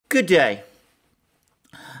Good day.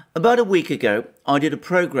 About a week ago, I did a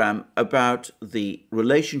program about the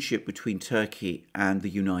relationship between Turkey and the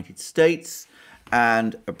United States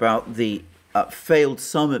and about the failed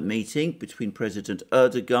summit meeting between President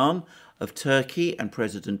Erdogan of Turkey and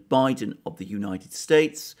President Biden of the United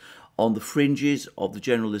States on the fringes of the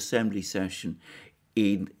General Assembly session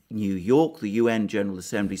in New York, the UN General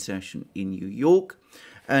Assembly session in New York.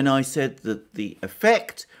 And I said that the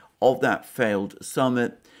effect of that failed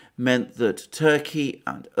summit meant that Turkey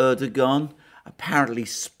and Erdogan, apparently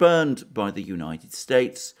spurned by the United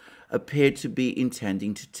States, appeared to be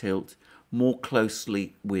intending to tilt more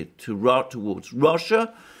closely towards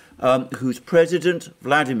Russia, whose president,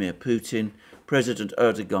 Vladimir Putin, President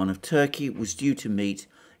Erdogan of Turkey, was due to meet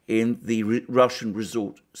in the Russian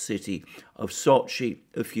resort city of Sochi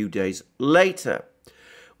a few days later.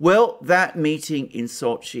 Well, that meeting in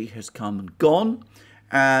Sochi has come and gone,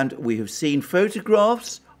 and we have seen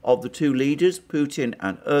photographs of the two leaders, Putin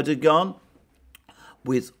and Erdogan,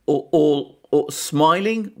 with all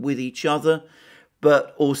smiling with each other,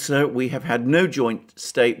 but also we have had no joint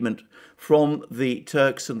statement from the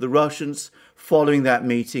Turks and the Russians following that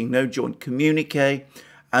meeting, no joint communique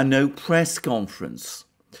and no press conference.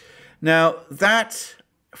 Now, that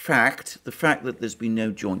fact, the fact that there's been no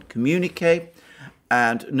joint communique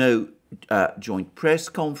and no joint press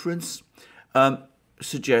conference,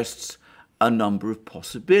 suggests a number of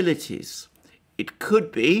possibilities. It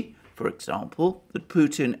could be, for example, that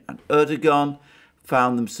Putin and Erdogan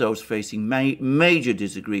found themselves facing major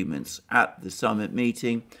disagreements at the summit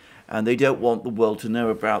meeting, and they don't want the world to know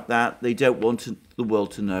about that. They don't want the world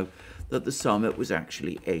to know that the summit was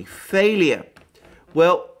actually a failure.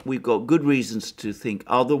 Well, we've got good reasons to think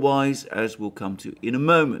otherwise, as we'll come to in a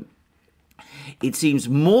moment. It seems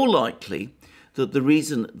more likely that the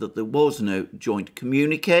reason that there was no joint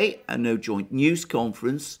communique and no joint news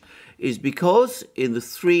conference is because in the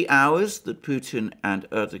 3 hours that Putin and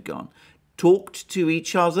Erdogan talked to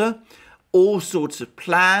each other, all sorts of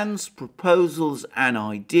plans, proposals and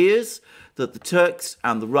ideas that the Turks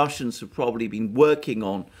and the Russians have probably been working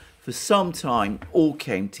on for some time all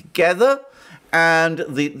came together, and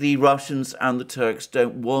the Russians and the Turks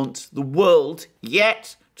don't want the world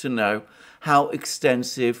yet to know how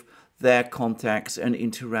extensive their contacts and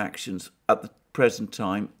interactions at the present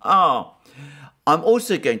time are. I'm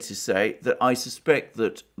also going to say that I suspect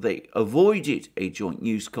that they avoided a joint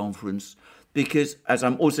news conference because, as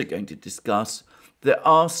I'm also going to discuss, there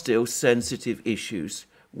are still sensitive issues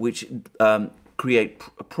which create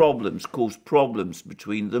problems, cause problems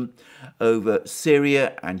between them over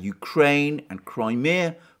Syria and Ukraine and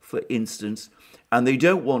Crimea, for instance, and they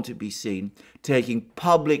don't want to be seen taking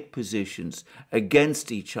public positions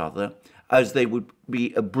against each other as they would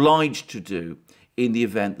be obliged to do in the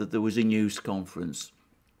event that there was a news conference.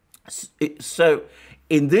 So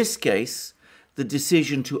in this case, the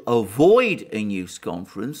decision to avoid a news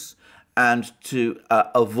conference and to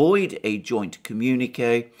avoid a joint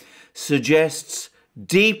communique suggests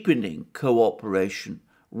deepening cooperation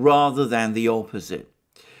rather than the opposite.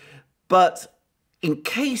 But in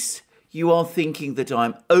case you are thinking that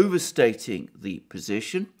I'm overstating the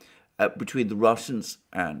position between the Russians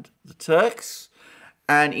and the Turks,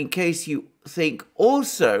 and in case you think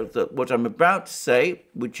also that what I'm about to say,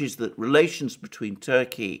 which is that relations between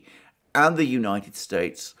Turkey and the United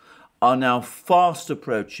States are now fast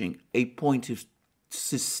approaching a point of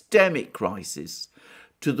systemic crisis,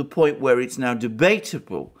 to the point where it's now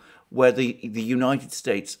debatable whether the United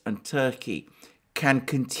States and Turkey can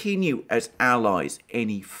continue as allies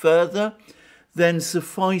any further, then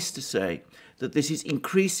suffice to say that this is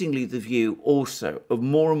increasingly the view also of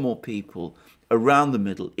more and more people around the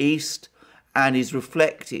Middle East, and is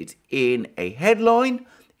reflected in a headline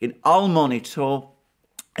in Al Monitor,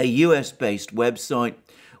 a US-based website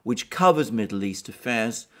which covers Middle East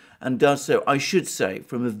affairs and does so, I should say,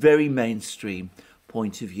 from a very mainstream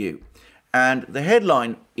point of view. And the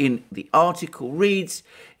headline in the article reads,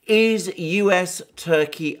 "Is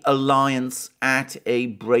US-Turkey alliance at a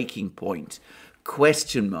breaking point?" ?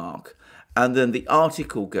 And then the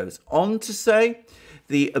article goes on to say,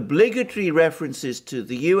 "The obligatory references to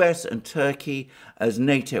the US and Turkey as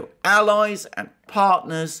NATO allies and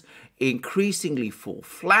partners increasingly fall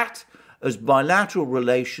flat as bilateral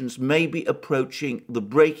relations may be approaching the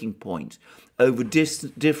breaking point over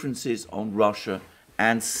differences on Russia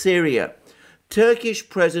and Syria. Turkish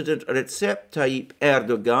President Recep Tayyip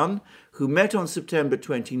Erdogan who met on September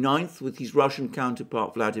 29th with his Russian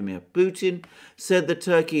counterpart Vladimir Putin, said that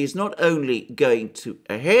Turkey is not only going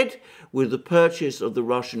ahead with the purchase of the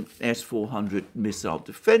Russian S-400 missile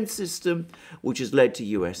defense system, which has led to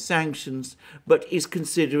US sanctions, but is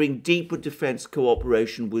considering deeper defense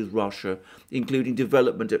cooperation with Russia, including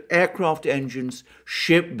development of aircraft engines,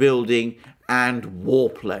 shipbuilding, and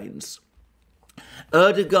warplanes.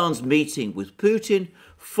 Erdogan's meeting with Putin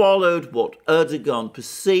followed what Erdogan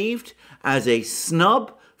perceived as a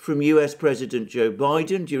snub from US President Joe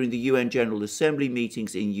Biden during the UN General Assembly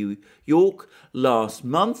meetings in New York last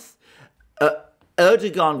month.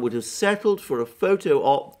 Erdogan would have settled for a photo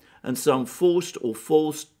op and some forced or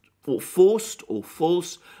false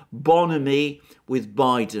bonhomie with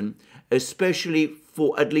Biden, especially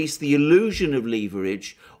for at least the illusion of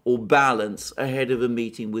leverage or balance ahead of a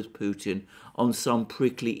meeting with Putin on some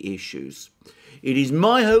prickly issues. It is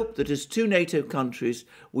my hope that as two NATO countries,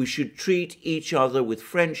 we should treat each other with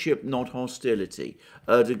friendship, not hostility,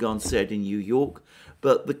 Erdogan said in New York,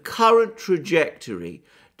 but the current trajectory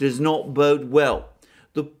does not bode well.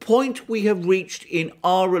 The point we have reached in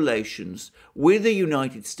our relations with the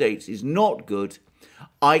United States is not good.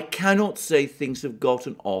 I cannot say things have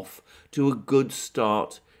gotten off to a good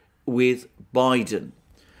start with Biden.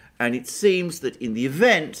 And it seems that in the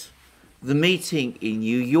event, the meeting in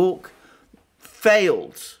New York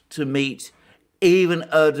failed to meet even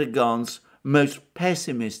Erdogan's most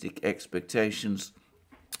pessimistic expectations.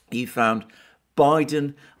 He found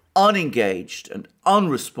Biden unengaged and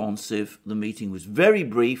unresponsive. The meeting was very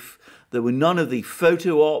brief. There were none of the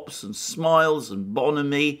photo ops and smiles and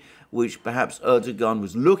bonhomie which perhaps Erdogan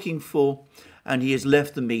was looking for. And he has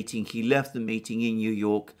left the meeting. He left the meeting in New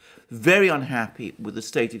York very unhappy with the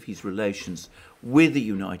state of his relations with the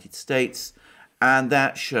United States. And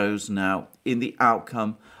that shows now in the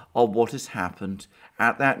outcome of what has happened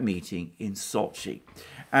at that meeting in Sochi.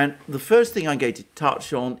 And the first thing I'm going to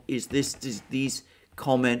touch on is these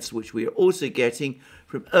comments, which we are also getting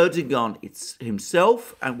from Erdogan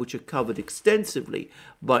himself and which are covered extensively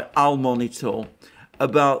by Al Monitor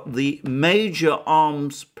about the major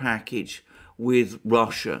arms package with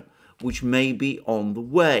Russia, which may be on the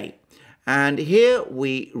way. And here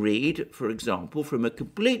we read, for example, from a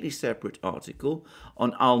completely separate article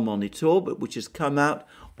on Al Monitor, but which has come out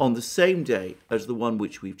on the same day as the one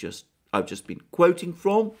which I've just been quoting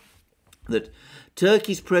from, that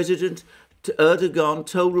Turkey's President Erdogan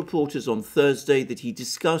told reporters on Thursday that he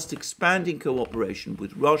discussed expanding cooperation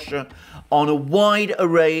with Russia on a wide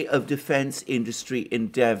array of defence industry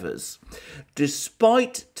endeavours.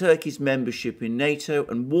 Despite Turkey's membership in NATO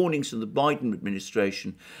and warnings from the Biden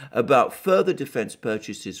administration about further defence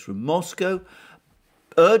purchases from Moscow,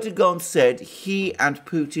 Erdogan said he and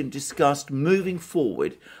Putin discussed moving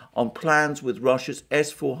forward on plans with Russia's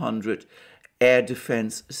S-400 air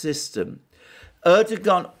defence system.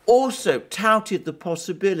 Erdogan also touted the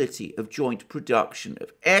possibility of joint production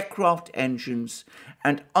of aircraft engines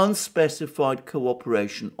and unspecified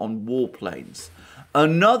cooperation on warplanes.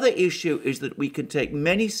 Another issue is that we can take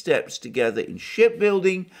many steps together in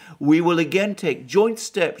shipbuilding. We will again take joint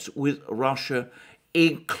steps with Russia,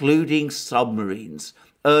 including submarines,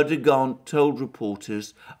 Erdogan told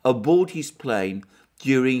reporters aboard his plane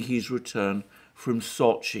during his return from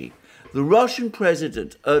Sochi. The Russian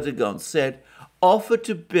President, Erdogan said, offered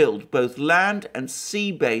to build both land and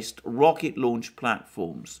sea-based rocket launch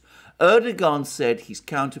platforms. Erdogan said his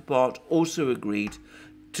counterpart also agreed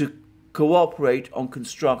to cooperate on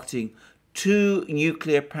constructing 2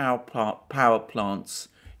 nuclear power plants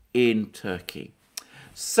in Turkey.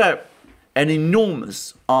 So, an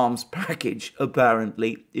enormous arms package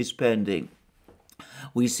apparently is pending.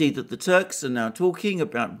 We see that the Turks are now talking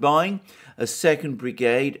about buying a second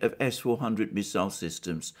brigade of S-400 missile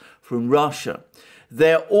systems from Russia.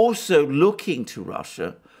 They're also looking to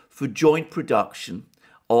Russia for joint production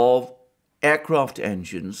of aircraft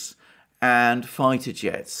engines and fighter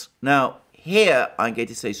jets. Now, here I'm going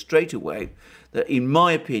to say straight away that, in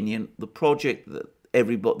my opinion, the project that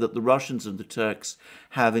the Russians and the Turks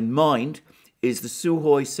have in mind is the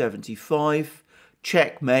Sukhoi 75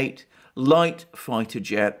 checkmate light fighter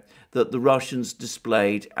jet that the Russians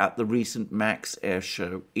displayed at the recent Max Air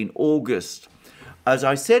Show in August. As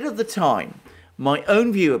I said at the time, my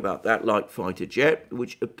own view about that light fighter jet,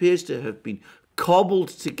 which appears to have been cobbled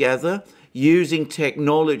together using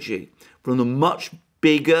technology from the much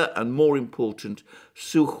bigger and more important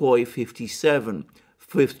Sukhoi 57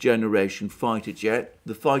 fifth generation fighter jet,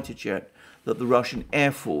 the fighter jet that the Russian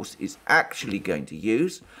Air Force is actually going to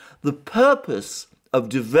use. The purpose of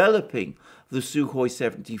developing the Sukhoi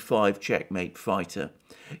 75 checkmate fighter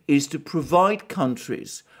is to provide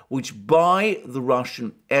countries which buy the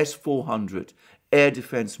Russian S-400 air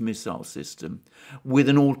defense missile system with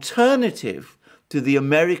an alternative to the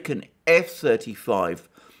American F-35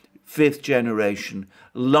 fifth generation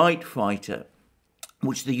light fighter,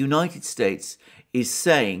 which the United States is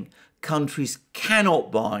saying countries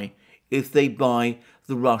cannot buy if they buy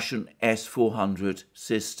the Russian S-400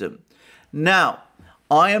 system. Now,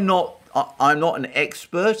 I'm not an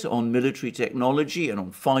expert on military technology and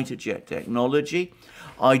on fighter jet technology.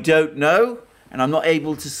 I don't know, and I'm not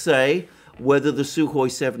able to say whether the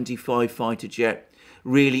Sukhoi 75 fighter jet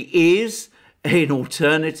really is an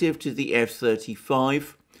alternative to the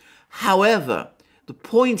F-35. However, the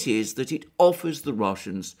point is that it offers the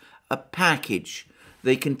Russians a package.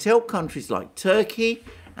 They can tell countries like Turkey,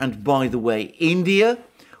 and by the way, India,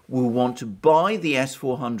 will want to buy the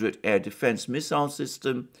S-400 air defense missile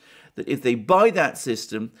system, that if they buy that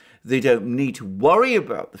system, they don't need to worry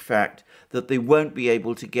about the fact that they won't be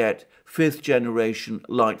able to get fifth generation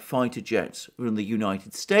light fighter jets from the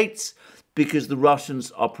United States, because the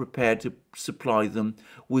Russians are prepared to supply them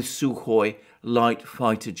with Sukhoi light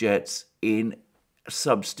fighter jets in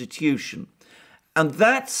substitution. And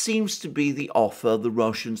that seems to be the offer the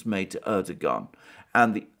Russians made to Erdogan.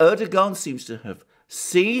 And the Erdogan seems to have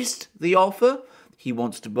seized the offer. He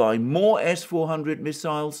wants to buy more S-400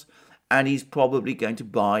 missiles, and he's probably going to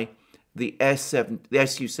buy the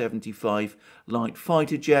Su-75 light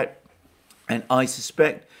fighter jet. And I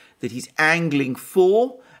suspect that he's angling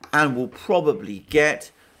for and will probably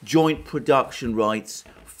get joint production rights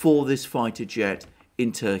for this fighter jet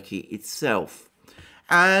in Turkey itself.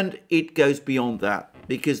 And it goes beyond that,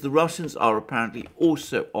 because the Russians are apparently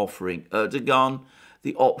also offering Erdogan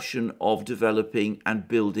the option of developing and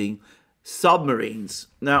building submarines.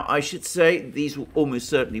 Now, I should say these will almost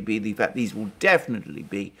certainly be, in fact, these will definitely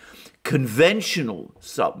be conventional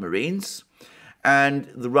submarines. And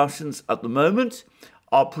the Russians at the moment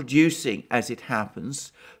are producing, as it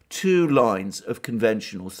happens, two lines of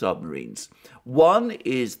conventional submarines. One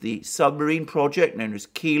is the submarine project known as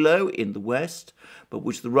Kilo in the west, but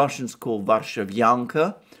which the Russians call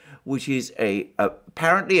Varshavyanka, which is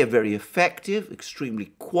apparently a very effective,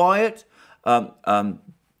 extremely quiet,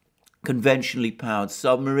 conventionally powered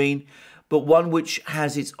submarine, but one which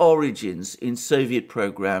has its origins in Soviet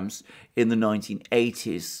programs in the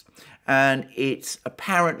 1980s. And it's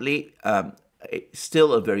apparently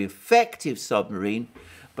still a very effective submarine,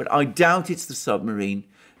 but I doubt it's the submarine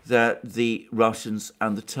that the Russians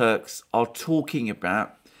and the Turks are talking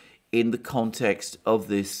about in the context of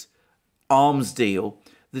this arms deal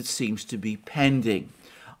that seems to be pending.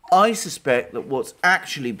 I suspect that what's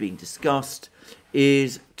actually being discussed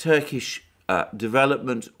is Turkish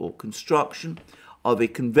development or construction of a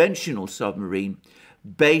conventional submarine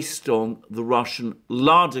based on the Russian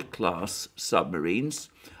Lada-class submarines,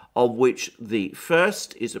 of which the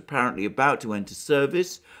first is apparently about to enter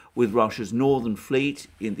service with Russia's Northern Fleet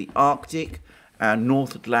in the Arctic and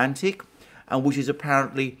North Atlantic, and which is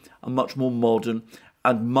apparently a much more modern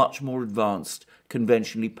and much more advanced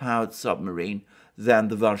conventionally powered submarine than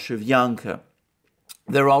the Varshavyanka.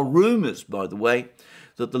 There are rumours, by the way,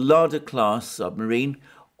 that the Lada-class submarine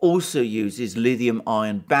also uses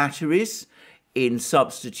lithium-ion batteries in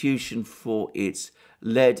substitution for its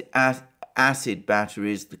lead-acid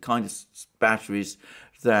batteries, the kind of batteries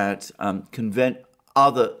that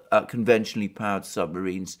other conventionally powered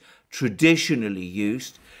submarines traditionally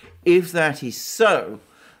used. If that is so,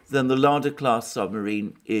 then the Lada-class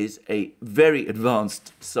submarine is a very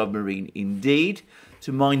advanced submarine indeed.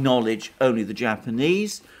 To my knowledge, only the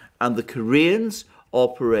Japanese and the Koreans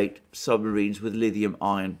operate submarines with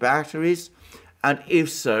lithium-ion batteries. And if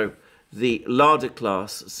so, the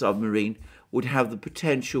Lada-class submarine would have the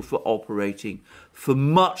potential for operating for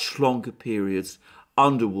much longer periods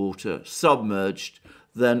underwater, submerged,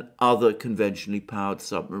 than other conventionally powered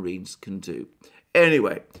submarines can do.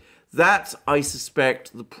 Anyway, that's, I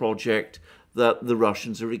suspect, the project that the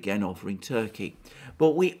Russians are again offering Turkey.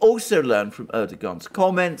 But we also learn from Erdogan's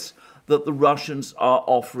comments that the Russians are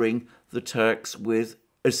offering the Turks with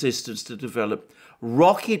assistance to develop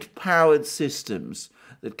rocket-powered systems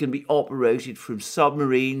that can be operated from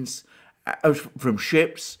submarines, from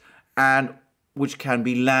ships, and which can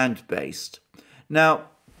be land-based. Now,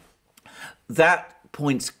 that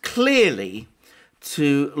points clearly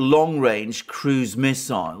to long-range cruise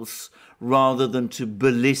missiles rather than to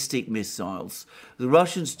ballistic missiles. The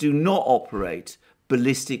Russians do not operate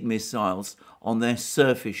ballistic missiles on their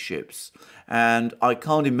surface ships, and I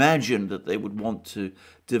can't imagine that they would want to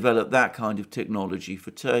develop that kind of technology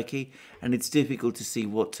for Turkey, and it's difficult to see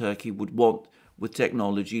what Turkey would want with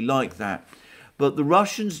technology like that. But the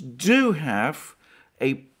Russians do have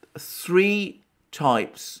a three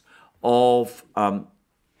types of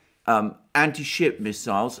anti-ship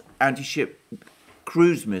missiles, anti-ship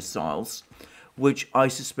cruise missiles, which I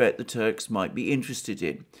suspect the Turks might be interested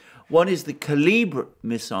in. One is the Kalibr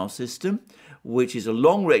missile system, which is a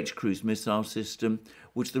long-range cruise missile system,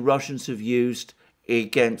 which the Russians have used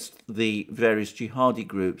against the various jihadi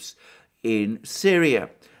groups in Syria.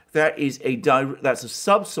 That's a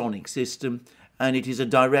subsonic system, and it is a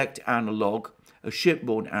direct analogue, a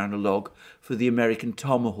shipborne analogue for the American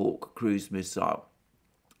Tomahawk cruise missile.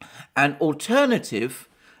 An alternative,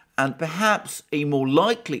 and perhaps a more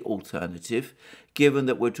likely alternative, given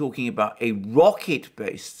that we're talking about a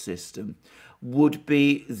rocket-based system, would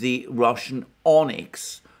be the Russian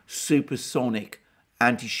Onyx supersonic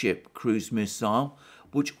anti-ship cruise missile,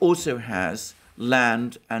 which also has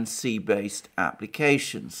land and sea-based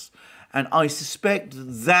applications. And I suspect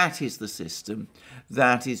that is the system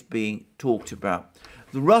that is being talked about.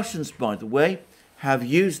 The Russians, by the way, have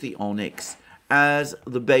used the Onyx as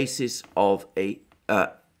the basis of a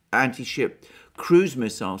anti-ship cruise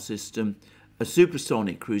missile system, a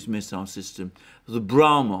supersonic cruise missile system, the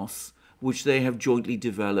BrahMos, which they have jointly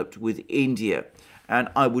developed with India. And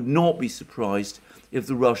I would not be surprised if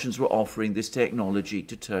the Russians were offering this technology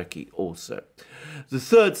to Turkey also. The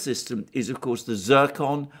third system is, of course, the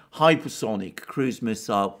Zircon hypersonic cruise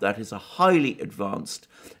missile. That is a highly advanced,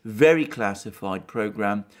 very classified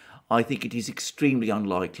program. I think it is extremely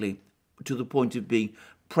unlikely, to the point of being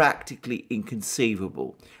practically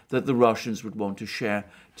inconceivable, that the Russians would want to share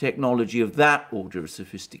technology of that order of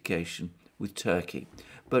sophistication with Turkey.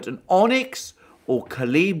 But an Onyx or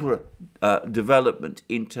Kalibr development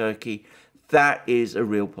in Turkey, that is a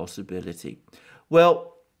real possibility.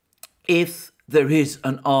 Well, if there is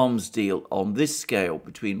an arms deal on this scale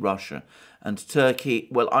between Russia and Turkey,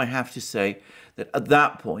 well, I have to say that at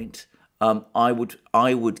that point, I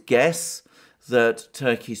would guess that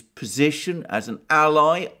Turkey's position as an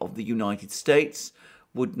ally of the United States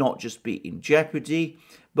would not just be in jeopardy,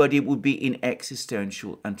 but it would be in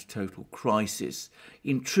existential and total crisis.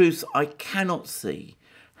 In truth, I cannot see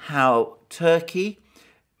how Turkey,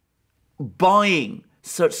 buying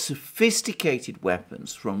such sophisticated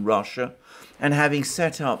weapons from Russia and having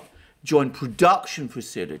set up joint production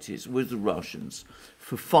facilities with the Russians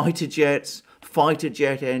for fighter jets, fighter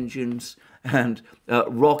jet engines, and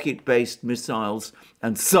rocket-based missiles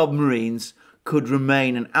and submarines, could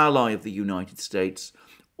remain an ally of the United States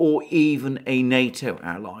or even a NATO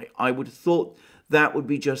ally. I would have thought that would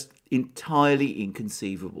be just entirely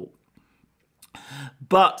inconceivable.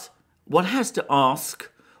 But one has to ask,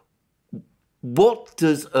 what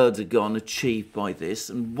does Erdogan achieve by this,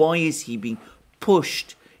 and why is he being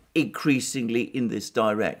pushed increasingly in this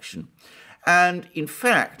direction? And in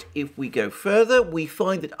fact, if we go further, we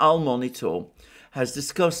find that Al Monitor has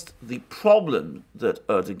discussed the problem that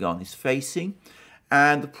Erdogan is facing,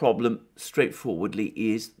 and the problem, straightforwardly,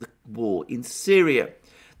 is the war in Syria.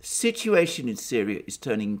 The situation in Syria is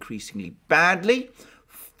turning increasingly badly.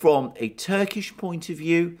 From a Turkish point of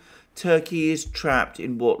view, Turkey is trapped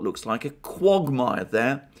in what looks like a quagmire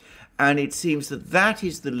there, and it seems that that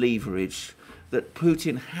is the leverage that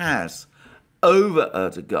Putin has over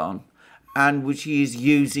Erdogan, and which he is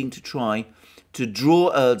using to try to draw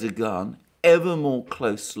Erdogan ever more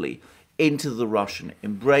closely into the Russian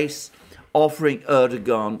embrace, offering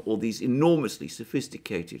Erdogan all these enormously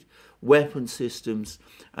sophisticated weapon systems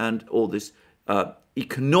and all this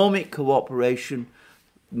economic cooperation.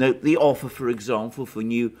 Note the offer, for example,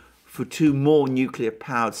 for 2 more nuclear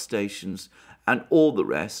powered stations and all the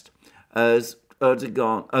rest, as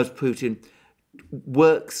Putin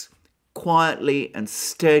works quietly and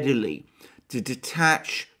steadily to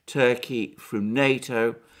detach Turkey from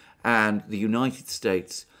NATO and the United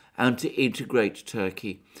States and to integrate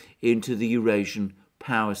Turkey into the Eurasian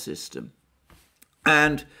power system.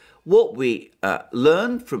 And what we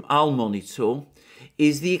learn from Al Monitor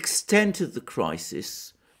is the extent of the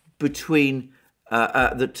crisis between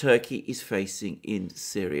that Turkey is facing in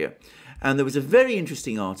Syria. And there was a very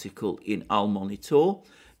interesting article in Al Monitor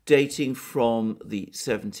dating from the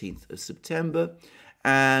 17th of September,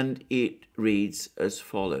 and it reads as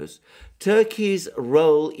follows. Turkey's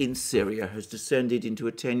role in Syria has descended into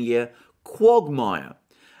a 10-year quagmire.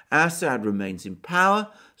 Assad remains in power,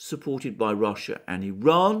 supported by Russia and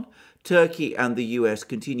Iran. Turkey and the US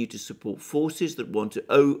continue to support forces that want to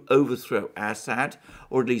overthrow Assad,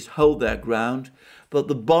 or at least hold their ground. But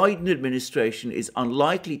the Biden administration is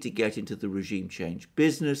unlikely to get into the regime change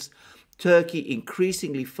business. Turkey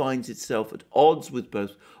increasingly finds itself at odds with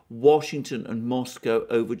both Washington and Moscow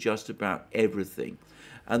over just about everything.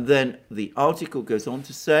 And then the article goes on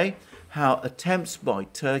to say, how attempts by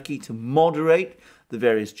Turkey to moderate the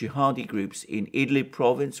various jihadi groups in Idlib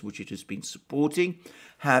province, which it has been supporting,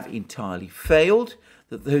 have entirely failed,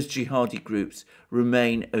 that those jihadi groups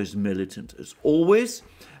remain as militant as always,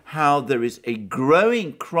 how there is a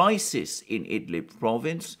growing crisis in Idlib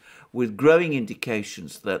province with growing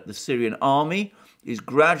indications that the Syrian army is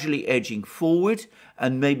gradually edging forward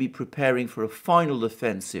and maybe preparing for a final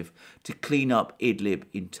offensive to clean up Idlib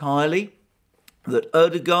entirely, that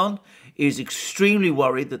Erdogan is extremely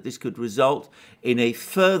worried that this could result in a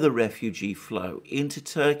further refugee flow into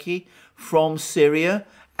Turkey from Syria,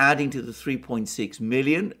 adding to the 3.6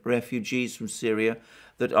 million refugees from Syria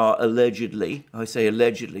that are allegedly, I say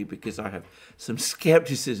allegedly because I have some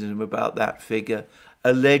skepticism about that figure,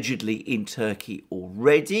 allegedly in Turkey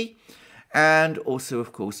already. And also,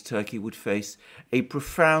 of course, Turkey would face a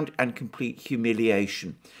profound and complete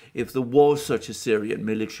humiliation if there was such a Syrian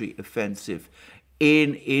military offensive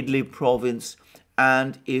in Idlib province,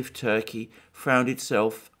 and if Turkey found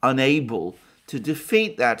itself unable to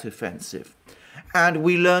defeat that offensive. And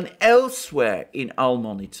we learn elsewhere in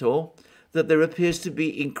Al-Monitor that there appears to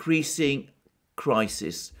be increasing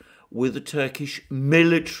crisis with the Turkish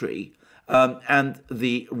military and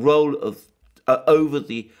the role of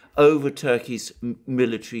over Turkey's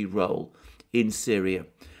military role in Syria.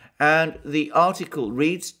 And the article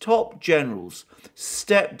reads, top generals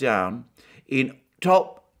step down in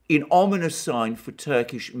ominous sign for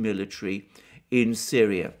Turkish military in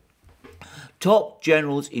Syria. Top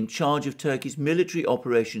generals in charge of Turkey's military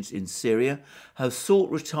operations in Syria have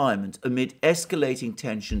sought retirement amid escalating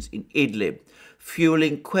tensions in Idlib,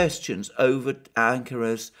 fueling questions over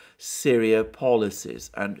Ankara's Syria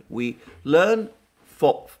policies. And we learn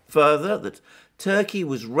further that Turkey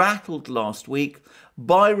was rattled last week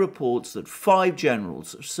by reports that 5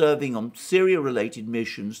 generals serving on Syria-related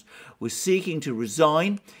missions were seeking to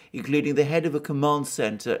resign, including the head of a command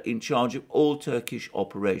centre in charge of all Turkish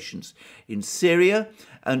operations in Syria,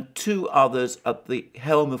 and 2 others at the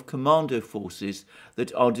helm of commando forces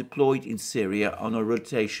that are deployed in Syria on a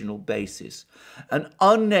rotational basis. An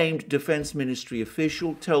unnamed Defence Ministry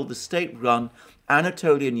official told the state-run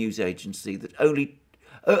Anatolia news agency that only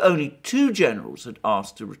 2 generals had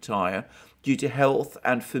asked to retire due to health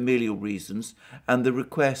and familial reasons, and the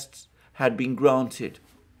requests had been granted.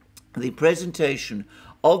 The presentation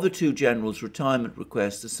of the 2 generals' retirement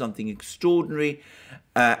requests as something extraordinary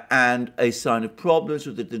and a sign of problems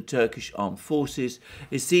with the Turkish armed forces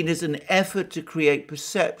is seen as an effort to create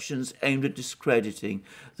perceptions aimed at discrediting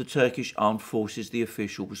the Turkish armed forces, the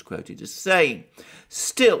official was quoted as saying.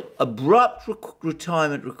 Still, abrupt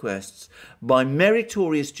retirement requests by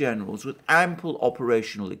meritorious generals with ample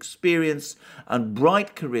operational experience and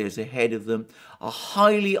bright careers ahead of them are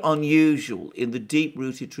highly unusual in the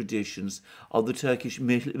deep-rooted traditions of the Turkish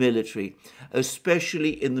military,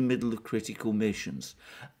 especially in the middle of critical missions.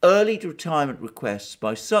 Early retirement requests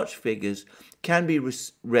by such figures can be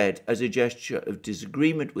read as a gesture of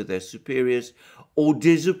disagreement with their superiors or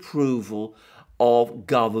disapproval of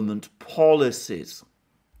government policies.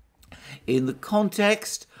 In the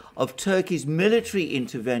context of Turkey's military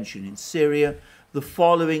intervention in Syria, the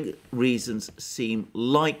following reasons seem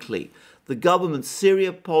likely. The government's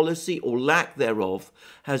Syria policy, or lack thereof,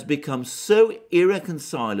 has become so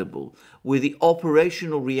irreconcilable with the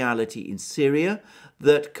operational reality in Syria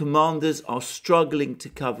that commanders are struggling to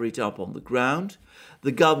cover it up on the ground.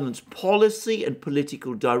 The government's policy and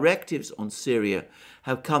political directives on Syria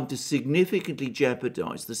have come to significantly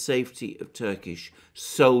jeopardize the safety of Turkish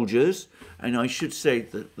soldiers. And I should say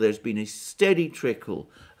that there's been a steady trickle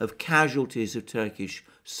of casualties of Turkish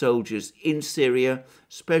soldiers in Syria,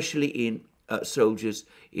 especially in soldiers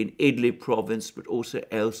in Idlib province, but also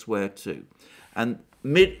elsewhere too. And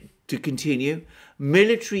to continue,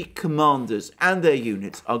 military commanders and their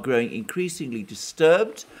units are growing increasingly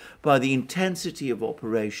disturbed by the intensity of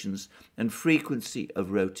operations and frequency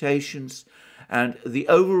of rotations, and the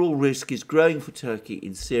overall risk is growing for Turkey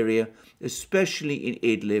in Syria, especially in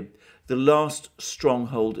Idlib, the last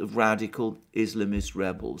stronghold of radical Islamist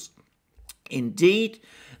rebels. Indeed,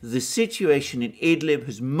 the situation in Idlib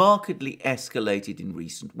has markedly escalated in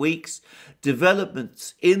recent weeks.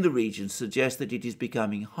 Developments in the region suggest that it is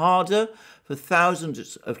becoming harder for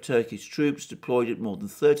thousands of Turkish troops deployed at more than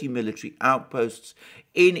 30 military outposts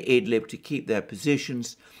in Idlib to keep their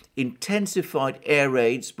positions. Intensified air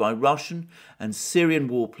raids by Russian and Syrian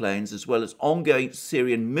warplanes, as well as ongoing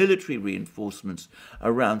Syrian military reinforcements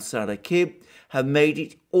around Sarakib, have made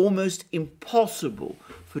it almost impossible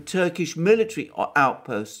for Turkish military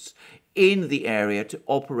outposts in the area to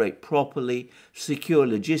operate properly, secure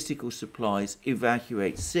logistical supplies,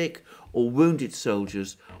 evacuate sick or wounded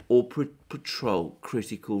soldiers or patrol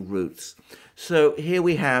critical routes. So here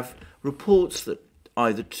we have reports that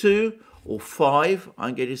either 2 or 5,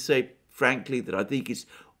 I'm going to say frankly that I think it's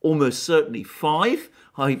almost certainly 5.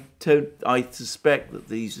 I suspect that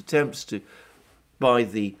these attempts by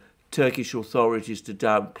the Turkish authorities to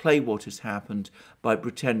downplay what has happened by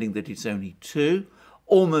pretending that it's only 2.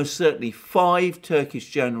 Almost certainly 5 Turkish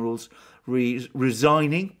generals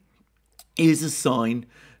resigning is a sign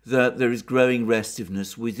that there is growing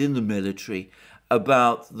restiveness within the military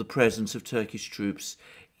about the presence of Turkish troops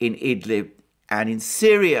in Idlib and in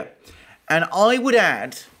Syria. And I would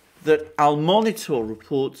add that Al Monitor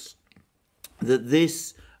reports that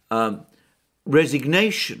this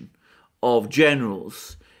resignation of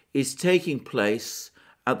generals is taking place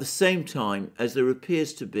at the same time as there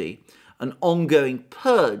appears to be an ongoing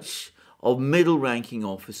purge of middle-ranking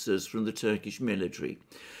officers from the Turkish military.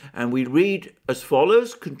 And we read as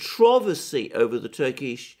follows: controversy over the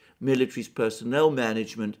Turkish military's personnel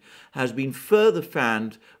management has been further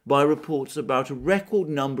fanned by reports about a record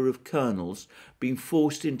number of colonels being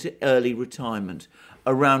forced into early retirement,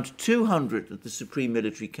 around 200 at the Supreme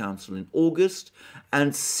Military Council in August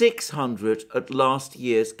and 600 at last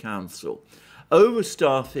year's council.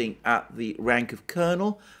 Overstaffing at the rank of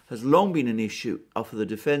colonel has long been an issue for the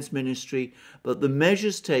Defence Ministry, but the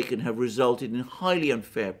measures taken have resulted in highly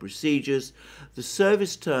unfair procedures. The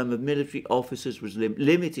service term of military officers was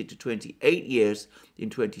limited to 28 years in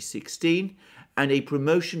 2016, and a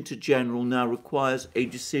promotion to general now requires a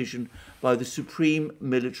decision by the Supreme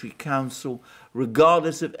Military Council,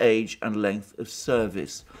 regardless of age and length of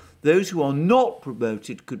service. Those who are not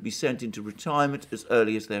promoted could be sent into retirement as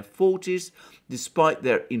early as their 40s, despite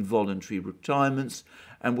their involuntary retirements,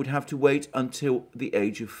 and would have to wait until the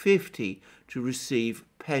age of 50 to receive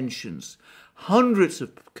pensions. Hundreds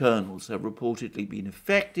of colonels have reportedly been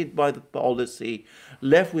affected by the policy,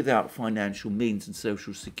 left without financial means and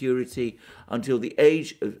social security until the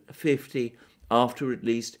age of 50, after at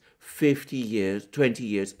least 20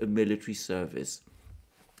 years of military service.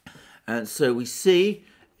 And so we see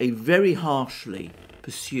a very harshly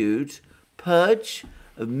pursued purge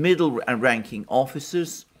of middle and ranking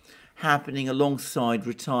officers happening alongside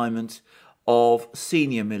retirement of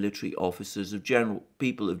senior military officers,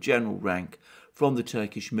 people of general rank from the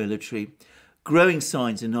Turkish military. Growing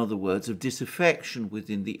signs, in other words, of disaffection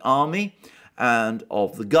within the army and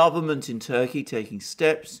of the government in Turkey taking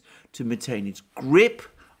steps to maintain its grip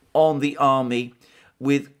on the army,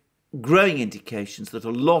 with growing indications that a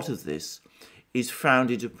lot of this is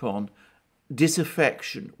founded upon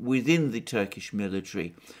disaffection within the Turkish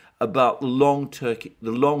military about the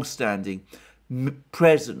long-standing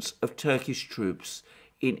presence of Turkish troops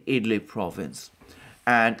in Idlib province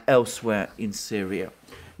and elsewhere in Syria.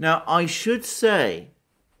 Now, I should say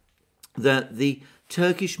that the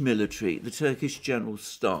Turkish military, the Turkish General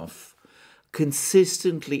Staff,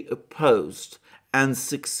 consistently opposed and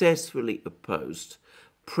successfully opposed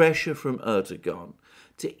pressure from Erdogan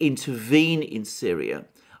to intervene in Syria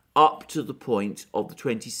up to the point of the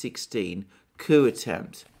 2016 coup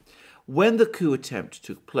attempt. When the coup attempt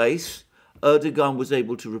took place, Erdogan was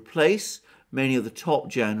able to replace many of the top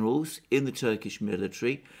generals in the Turkish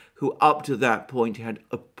military who up to that point had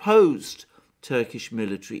opposed Turkish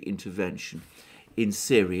military intervention in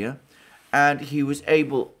Syria, and he was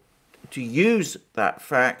able to use that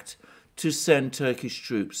fact to send Turkish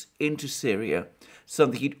troops into Syria,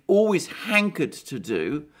 something he'd always hankered to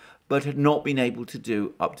do, but had not been able to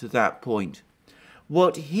do up to that point.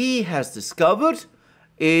 What he has discovered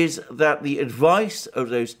is that the advice of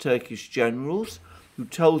those Turkish generals who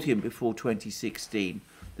told him before 2016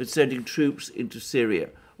 that sending troops into Syria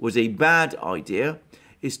was a bad idea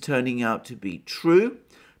is turning out to be true.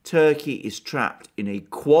 Turkey is trapped in a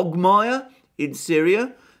quagmire in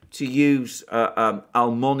Syria, to use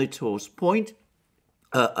Al Monitor's point.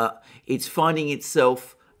 It's finding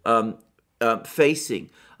itself facing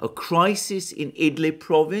a crisis in Idlib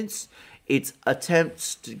province. Its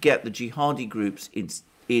attempts to get the jihadi groups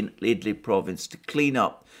in Idlib province to clean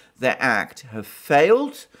up their act have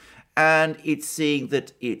failed, and it's seeing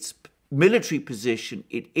that its military position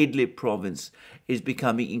in Idlib province is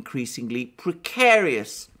becoming increasingly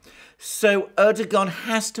precarious. So Erdogan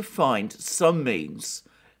has to find some means,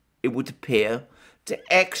 it would appear,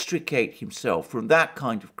 to extricate himself from that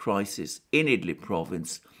kind of crisis in Idlib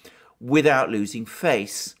province without losing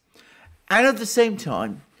face. And at the same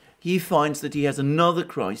time, he finds that he has another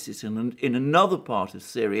crisis in another part of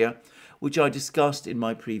Syria, which I discussed in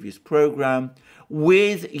my previous program,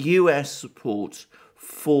 with US support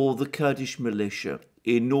for the Kurdish militia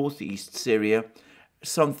in northeast Syria,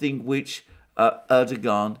 something which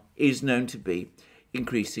Erdogan is known to be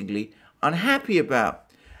increasingly unhappy about.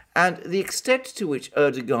 And the extent to which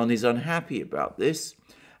Erdogan is unhappy about this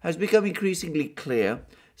has become increasingly clear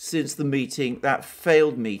since the meeting, that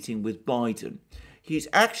failed meeting with Biden. He's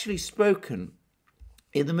actually spoken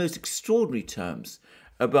in the most extraordinary terms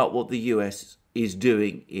about what the US is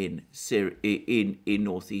doing in Syria, in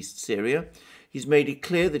northeast Syria. He's made it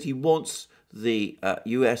clear that he wants the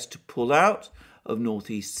US to pull out of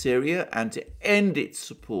northeast Syria and to end its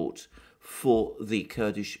support for the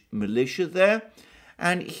Kurdish militia there.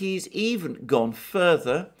 And he's even gone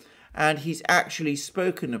further, and he's actually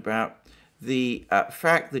spoken about the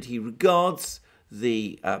fact that he regards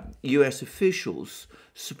the US officials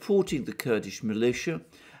supporting the Kurdish militia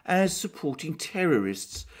as supporting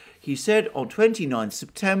terrorists. He said on 29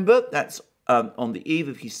 September, that's on the eve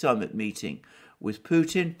of his summit meeting with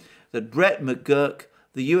Putin, that Brett McGurk,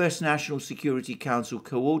 the US National Security Council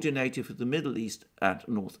coordinator for the Middle East and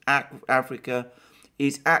North Africa,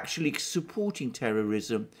 is actually supporting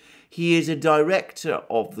terrorism. He is a director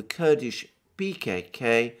of the Kurdish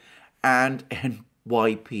PKK and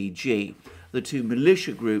YPG, the two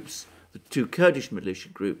militia groups, the two Kurdish militia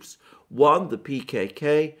groups, one the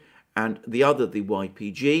PKK and the other the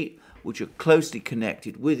YPG, which are closely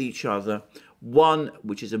connected with each other, one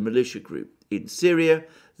which is a militia group in Syria,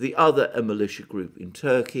 the other a militia group in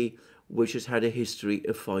Turkey, which has had a history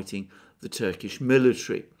of fighting the Turkish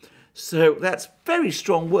military. So that's very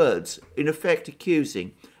strong words, in effect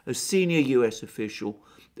accusing a senior US official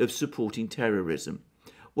of supporting terrorism.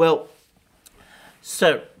 Well,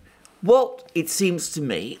 so what it seems to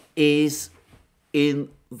me is in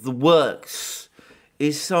the works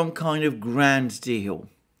is some kind of grand deal.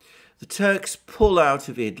 The Turks pull out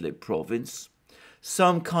of Idlib province,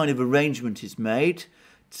 some kind of arrangement is made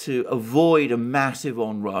to avoid a massive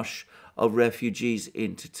onrush of refugees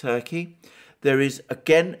into Turkey. There is,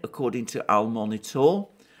 again, according to Al Monitor,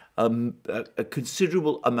 a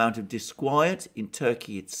considerable amount of disquiet in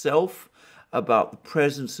Turkey itself about the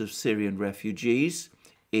presence of Syrian refugees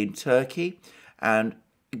in Turkey and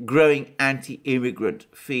growing anti-immigrant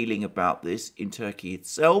feeling about this in Turkey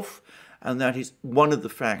itself. And that is one of the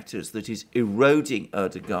factors that is eroding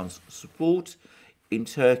Erdogan's support in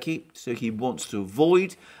Turkey. So he wants to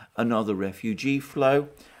avoid another refugee flow,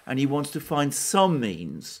 and he wants to find some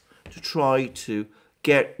means to try to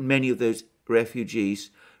get many of those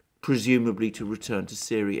refugees presumably to return to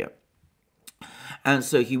Syria. And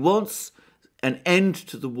so he wants an end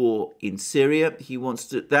to the war in Syria. He wants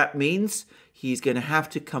to, that means he's going to have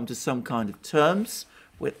to come to some kind of terms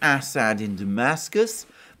with Assad in Damascus,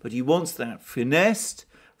 but he wants that finessed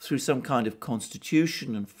through some kind of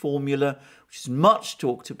constitution and formula, which is much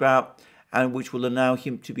talked about and which will allow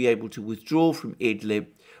him to be able to withdraw from Idlib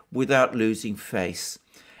without losing face.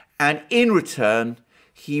 And in return,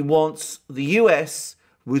 he wants the US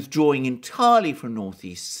withdrawing entirely from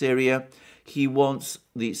northeast Syria. He wants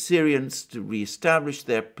the Syrians to re-establish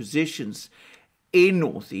their positions in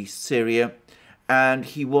northeast Syria. And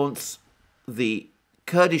he wants the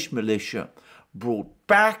Kurdish militia brought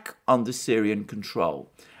back under Syrian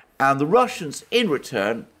control. And the Russians, in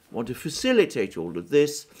return, want to facilitate all of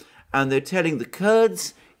this. And they're telling the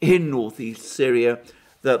Kurds in northeast Syria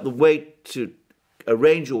that the way to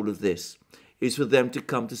arrange all of this is for them to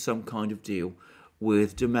come to some kind of deal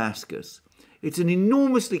with Damascus. It's an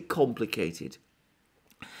enormously complicated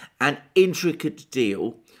and intricate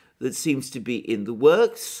deal that seems to be in the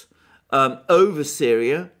works over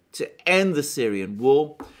Syria to end the Syrian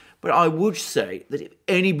war. But I would say that if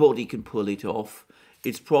anybody can pull it off,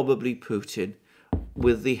 it's probably Putin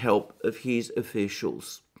with the help of his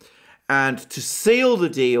officials. And to seal the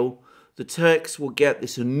deal, the Turks will get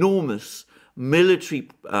this enormous military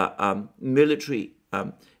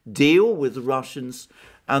deal with the Russians,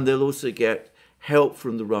 and they'll also get help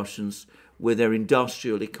from the Russians with their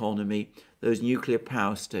industrial economy, those nuclear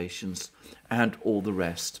power stations, and all the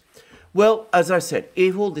rest. Well, as I said,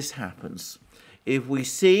 if all this happens, if we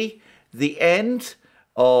see the end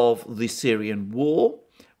of the Syrian war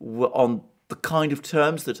on the kind of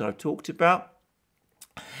terms that I've talked about,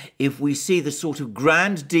 if we see the sort of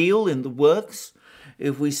grand deal in the works,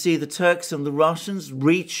 if we see the Turks and the Russians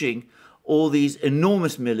reaching all these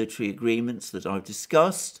enormous military agreements that I've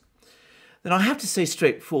discussed, then I have to say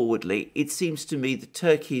straightforwardly, it seems to me that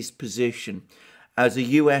Turkey's position as a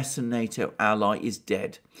US and NATO ally is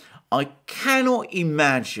dead. I cannot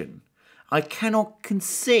imagine, I cannot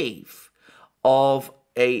conceive of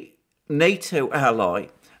a NATO ally,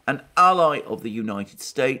 an ally of the United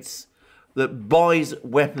States, that buys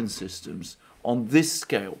weapon systems on this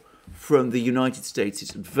scale from the United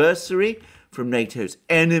States' adversary, from NATO's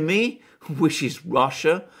enemy, which is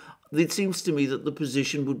Russia. it seems to me that the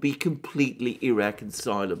position would be completely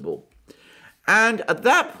irreconcilable. And at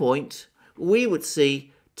that point, we would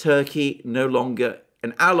see Turkey no longer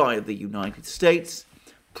an ally of the United States,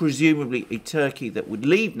 presumably a Turkey that would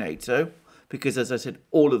leave NATO, because, as I said,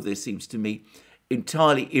 all of this seems to me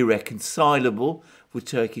entirely irreconcilable with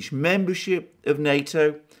Turkish membership of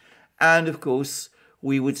NATO. And, of course,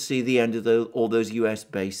 we would see the end of all those US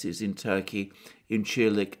bases in Turkey, in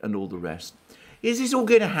Çiçek, and all the rest. Is this all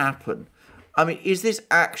going to happen? I mean, is this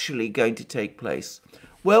actually going to take place?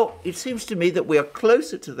 Well, it seems to me that we are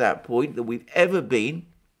closer to that point than we've ever been,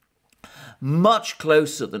 much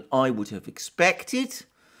closer than I would have expected.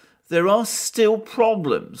 There are still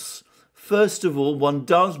problems. First of all, one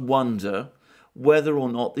does wonder whether or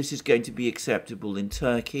not this is going to be acceptable in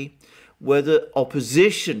Turkey, whether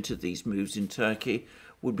opposition to these moves in Turkey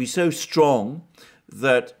would be so strong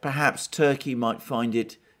that perhaps Turkey might find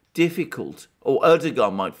it difficult, or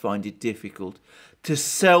Erdogan might find it difficult, to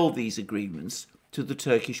sell these agreements to the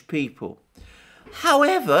Turkish people.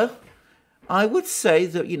 However, I would say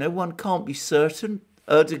that, one can't be certain.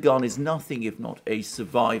 Erdogan is nothing if not a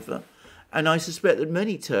survivor. And I suspect that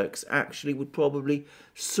many Turks actually would probably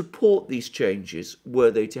support these changes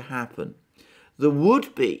were they to happen. There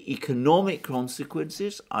would be economic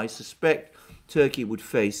consequences. I suspect Turkey would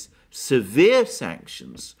face severe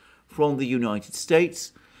sanctions from the United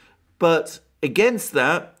States. But against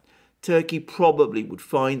that, Turkey probably would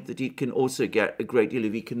find that it can also get a great deal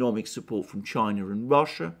of economic support from China and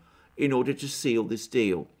Russia in order to seal this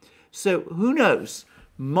deal. So who knows?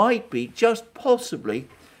 Might be, just possibly,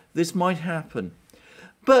 this might happen.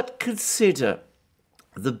 But consider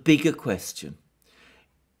the bigger question,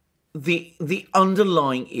 the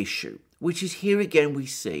underlying issue, which is here again we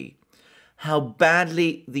see how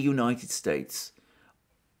badly the United States,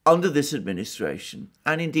 under this administration,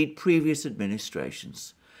 and indeed previous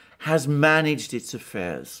administrations, has managed its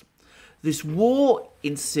affairs. This war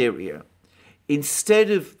in Syria, instead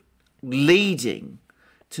of leading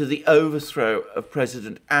to the overthrow of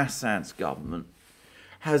President Assad's government,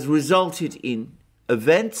 has resulted in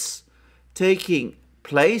events taking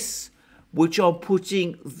place which are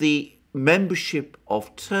putting the membership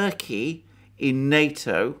of Turkey in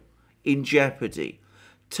NATO in jeopardy.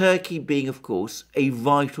 Turkey being, of course, a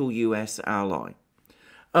vital US ally.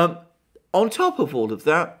 On top of all of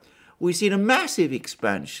that, we've seen a massive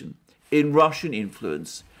expansion in Russian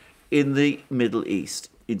influence in the Middle East.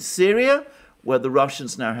 In Syria, where the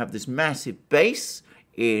Russians now have this massive base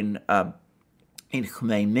in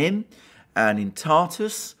Khmeimim and in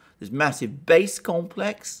Tartus, this massive base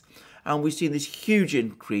complex, and we've seen this huge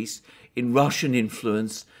increase in Russian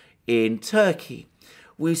influence in Turkey.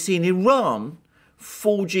 We've seen Iran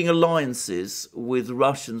forging alliances with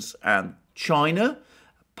Russians and China,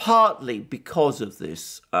 partly because of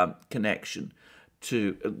this connection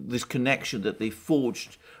that they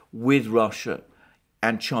forged with Russia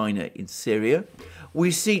and China in Syria.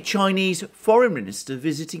 We see Chinese foreign minister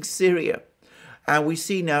visiting Syria. And we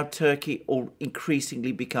see now Turkey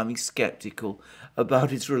increasingly becoming skeptical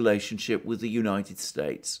about its relationship with the United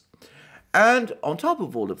States. And on top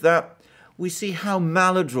of all of that, we see how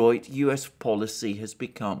maladroit US policy has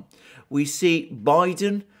become. We see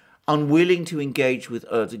Biden unwilling to engage with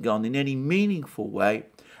Erdogan in any meaningful way,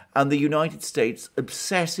 and the United States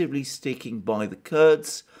obsessively sticking by the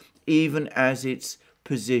Kurds, even as its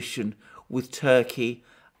position with Turkey,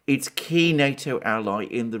 its key NATO ally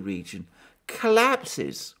in the region,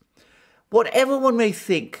 collapses. Whatever one may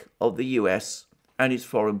think of the US and its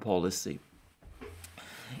foreign policy,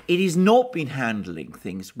 it has not been handling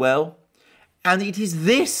things well, and it is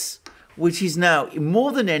this which is now,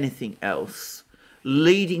 more than anything else,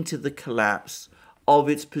 leading to the collapse of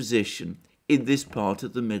its position in this part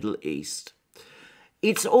of the Middle East.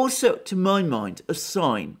 It's also, to my mind, a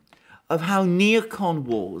sign of how neocon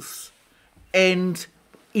wars end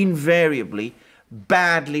invariably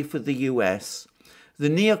badly for the US. The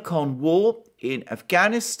neocon war in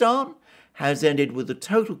Afghanistan has ended with the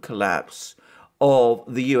total collapse of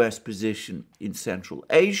the US position in Central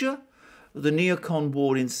Asia. The neocon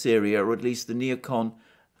war in Syria, or at least the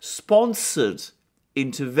neocon-sponsored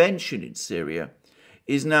intervention in Syria,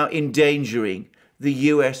 is now endangering the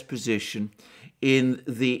US position in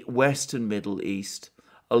the Western Middle East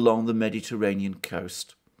along the Mediterranean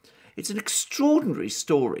coast. It's an extraordinary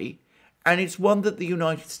story, and it's one that the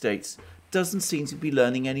United States doesn't seem to be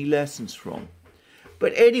learning any lessons from.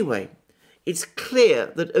 But anyway, it's clear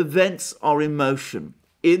that events are in motion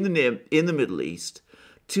in the Middle East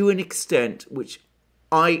to an extent which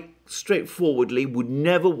I straightforwardly would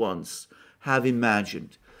never once have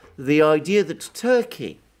imagined. The idea that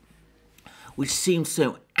Turkey which seemed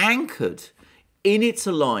so anchored in its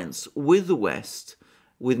alliance with the West,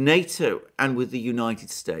 with NATO and with the United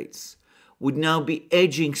States, would now be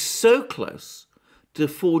edging so close to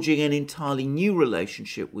forging an entirely new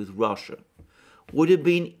relationship with Russia would have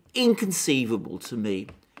been inconceivable to me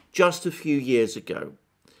just a few years ago.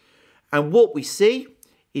 And what we see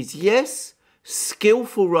is, yes,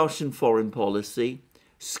 skillful Russian foreign policy,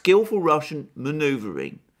 skillful Russian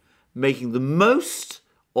maneuvering, making the most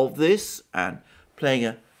of this and playing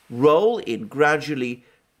a role in gradually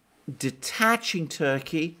detaching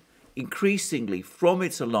Turkey increasingly from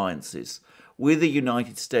its alliances with the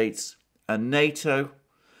United States and NATO,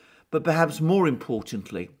 but perhaps more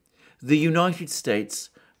importantly, the United States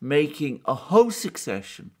making a whole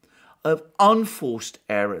succession of unforced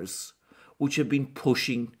errors which have been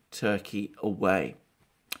pushing Turkey away.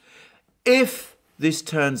 If this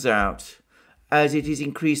turns out as it is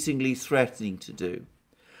increasingly threatening to do,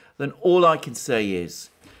 then all I can say is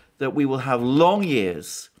that we will have long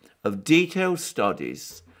years of detailed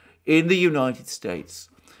studies in the United States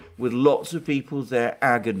with lots of people there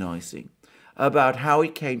agonizing about how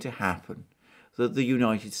it came to happen that the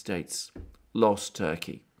United States lost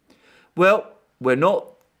Turkey. Well, we're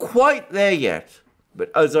not quite there yet,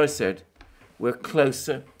 but as I said, we're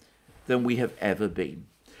closer than we have ever been.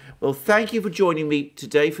 Well, thank you for joining me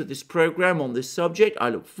today for this program on this subject. I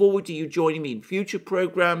look forward to you joining me in future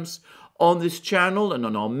programs on this channel and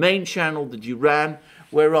on our main channel, the Duran,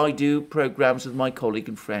 where I do programs with my colleague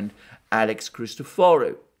and friend, Alex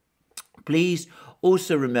Christoforou. Please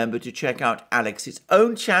also remember to check out Alex's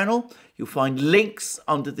own channel. You'll find links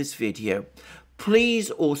under this video.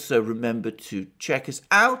 Please also remember to check us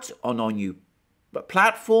out on our new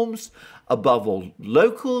platforms, above all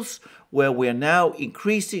Locals, where we're now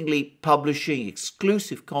increasingly publishing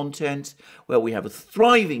exclusive content, where we have a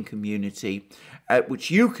thriving community at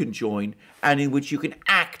which you can join and in which you can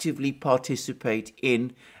actively participate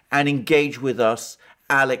in and engage with us,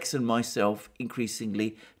 Alex and myself,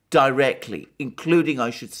 increasingly directly, including, I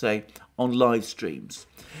should say, on live streams.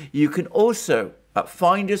 You can also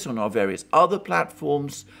find us on our various other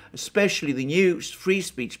platforms, especially the new free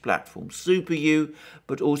speech platform, SuperU,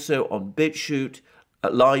 but also on BitChute,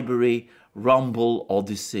 Library, Rumble,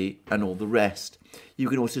 ODYSEE, and all the rest. You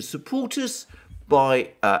can also support us by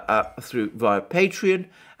via Patreon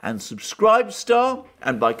and Subscribestar,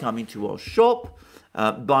 and by coming to our shop,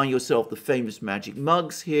 buying yourself the famous magic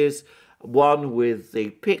mugs. Here's one with the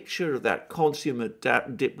picture of that consummate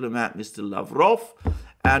diplomat, Mr. Lavrov.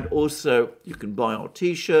 And also, you can buy our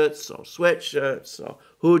T-shirts, our sweatshirts, our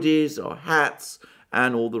hoodies, our hats,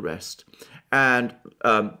 and all the rest. And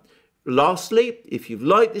lastly, if you've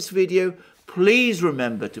liked this video, please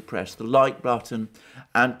remember to press the like button.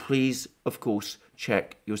 And please, of course,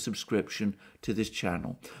 check your subscription to this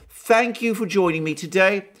channel. Thank you for joining me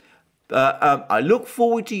today. I look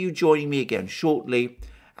forward to you joining me again shortly.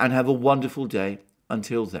 And have a wonderful day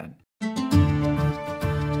until then.